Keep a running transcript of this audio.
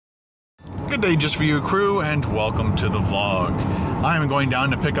Good day just for you, crew, and welcome to the vlog. I am going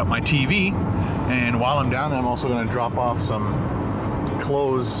down to pick up my TV, and while I'm down there, I'm also going to drop off some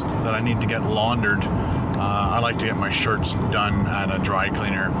clothes that I need to get laundered. I like to get my shirts done at a dry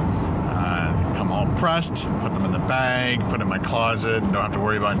cleaner. Come all pressed, put them in the bag, put it in my closet, and don't have to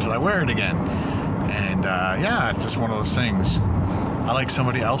worry about it until I wear it again. And yeah, it's just one of those things I like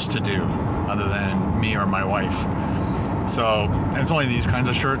somebody else to do other than me or my wife. So it's only these kinds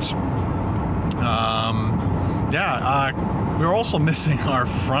of shirts. We're also missing our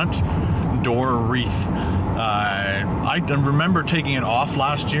front door wreath. I remember taking it off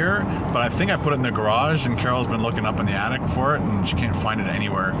last year, but I think I put it in the garage, and Carol's been looking up in the attic for it, and she can't find it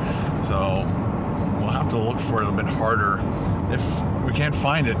anywhere. So we'll have to look for it a bit harder. If we can't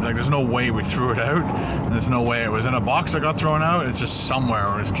find it, like, there's no way we threw it out, and there's no way it was in a box that got thrown out. It's just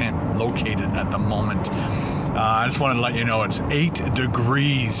somewhere. We just can't locate it at the moment. I just wanted to let you know it's 8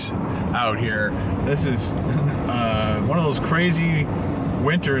 degrees out here. This is one of those crazy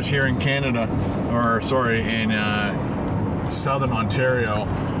winters here in Canada, or sorry, in southern Ontario,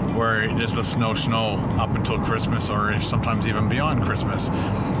 where just the snow up until Christmas, or sometimes even beyond Christmas.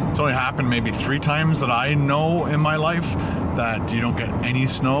 It's only happened maybe 3 times that I know in my life that you don't get any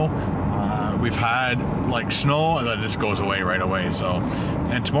snow. We've had like snow that just goes away right away. So,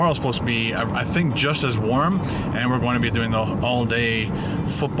 and tomorrow's supposed to be, I think, just as warm, and we're going to be doing the all-day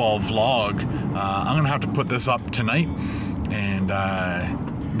football vlog. I'm gonna have to put this up tonight, and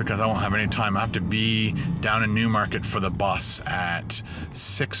because I won't have any time. I have to be down in Newmarket for the bus at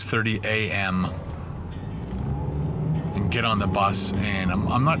 6:30 a.m. and get on the bus, and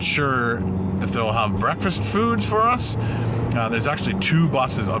I'm not sure if they'll have breakfast foods for us. There's actually 2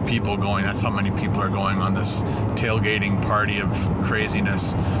 buses of people going. That's how many people are going on this tailgating party of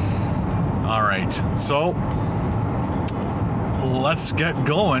craziness. All right, so let's get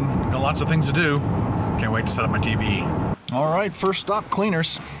going. Got lots of things to do. Can't wait to set up my TV. All right, first stop,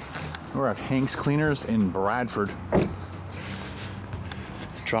 cleaners. We're at Hank's Cleaners in Bradford.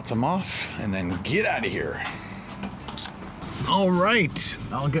 Drop them off and then get out of here. All right,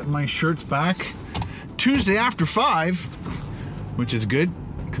 I'll get my shirts back Tuesday after 5, which is good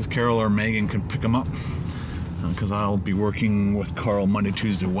because Carol or Megan can pick them up, because I'll be working with Carl Monday,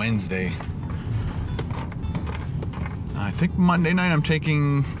 Tuesday, Wednesday. I think Monday night I'm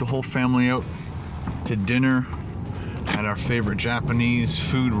taking the whole family out to dinner at our favorite Japanese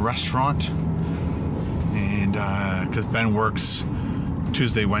food restaurant, and because Ben works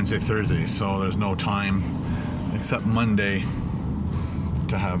Tuesday, Wednesday, Thursday, so there's no time except Monday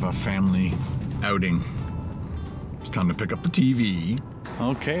to have a family outing. It's time to pick up the TV.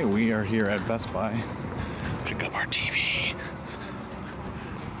 Okay, we are here at Best Buy. Pick up our TV.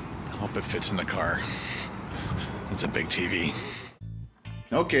 I hope it fits in the car. It's a big TV.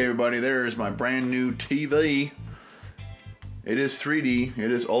 Okay, everybody, there's my brand new TV. It is 3D.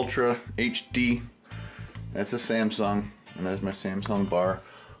 It is Ultra HD. That's a Samsung, and there's my Samsung bar.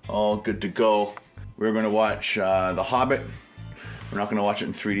 All good to go. We're going to watch The Hobbit. We're not going to watch it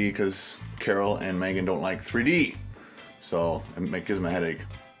in 3D because Carol and Megan don't like 3D. So it gives them a headache.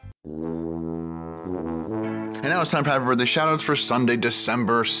 And now it's time for Happy Birthday shoutouts for Sunday,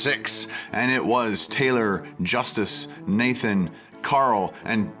 December 6th. And it was Taylor, Justice, Nathan, Carl,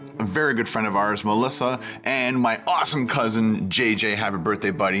 and a very good friend of ours, Melissa, and my awesome cousin, JJ. Happy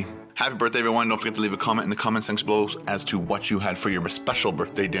birthday, buddy. Happy birthday, everyone. Don't forget to leave a comment in the comment section below as to what you had for your special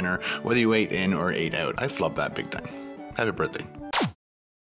birthday dinner, whether you ate in or ate out. I flubbed that big time. Happy birthday.